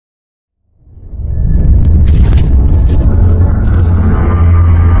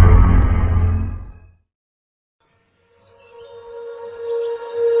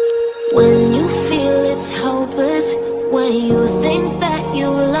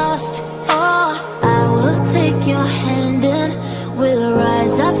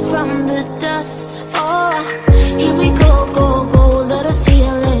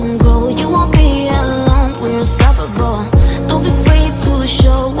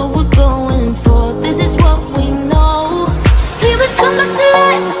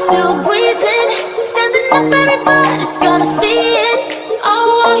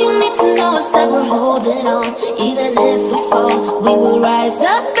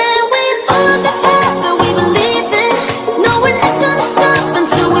follow the path that we believe in. No, we're not gonna stop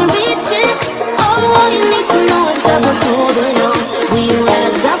until we reach it. Oh, all you need to know is that we're holding on. We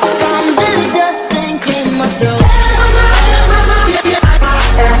rise up from the dust and clear my throat.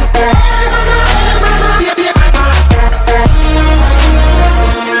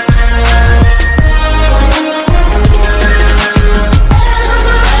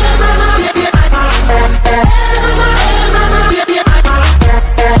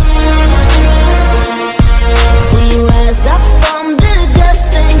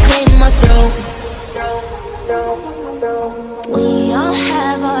 We all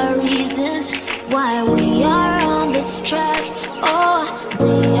have our reasons why we are on this track. Oh,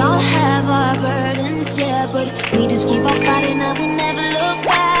 we all have our burdens, yeah, but we just keep on fighting and we never look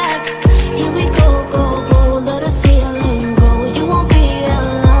back. Here we go, go, go, let us heal and grow. You won't be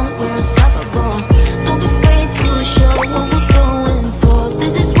alone, we're unstoppable. Don't be afraid to show what we're going for.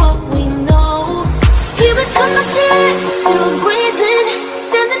 This is what we know. Here we come, my tears, we're still breathing.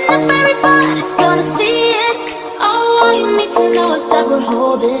 Standing up, everybody's gonna see it. All you need to know is that we're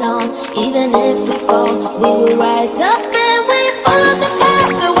holding on. Even if we fall, we will rise up and we follow the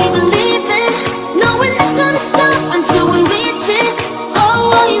path that we believe in. No, we're not gonna stop until we reach it.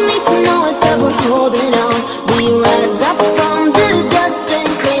 Oh, all you need to know is that we're holding on. We rise up from the dust and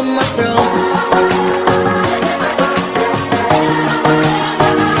clear my throat.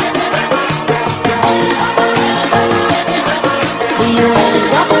 We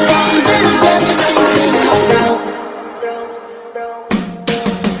rise up from the dust and clear my throat.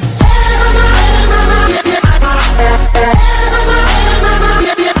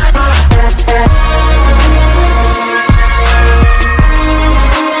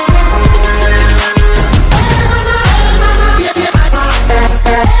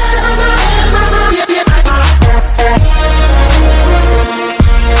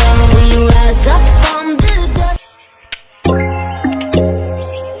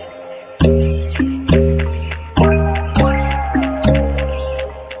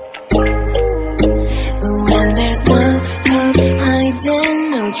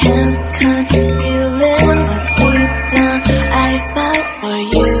 Can't conceal it, but deep down I felt for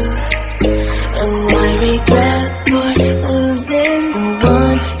you. And I regret for losing the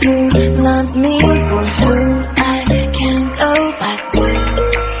one who loved me, for who I can't go back to.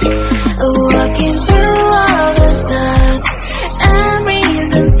 Walking through all the dust and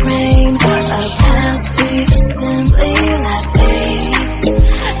reason frame, a past we simply let fade.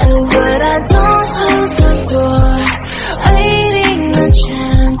 But I don't close the door, waiting a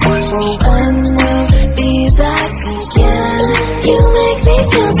chance for when we'll be back again. You make me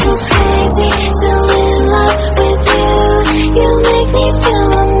feel so crazy, still in love with you. You make me feel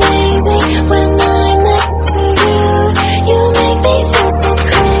amazing when I'm next to you. You make me feel so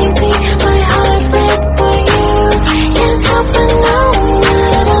crazy, my heart breaks for you. Can't help but know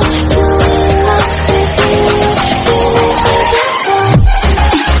that I'm still in love with you. You make me feel so.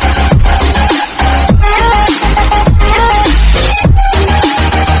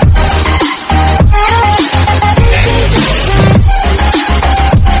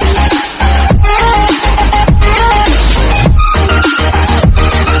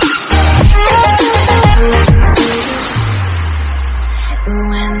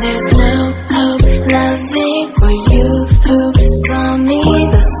 When there's no hope loving for you.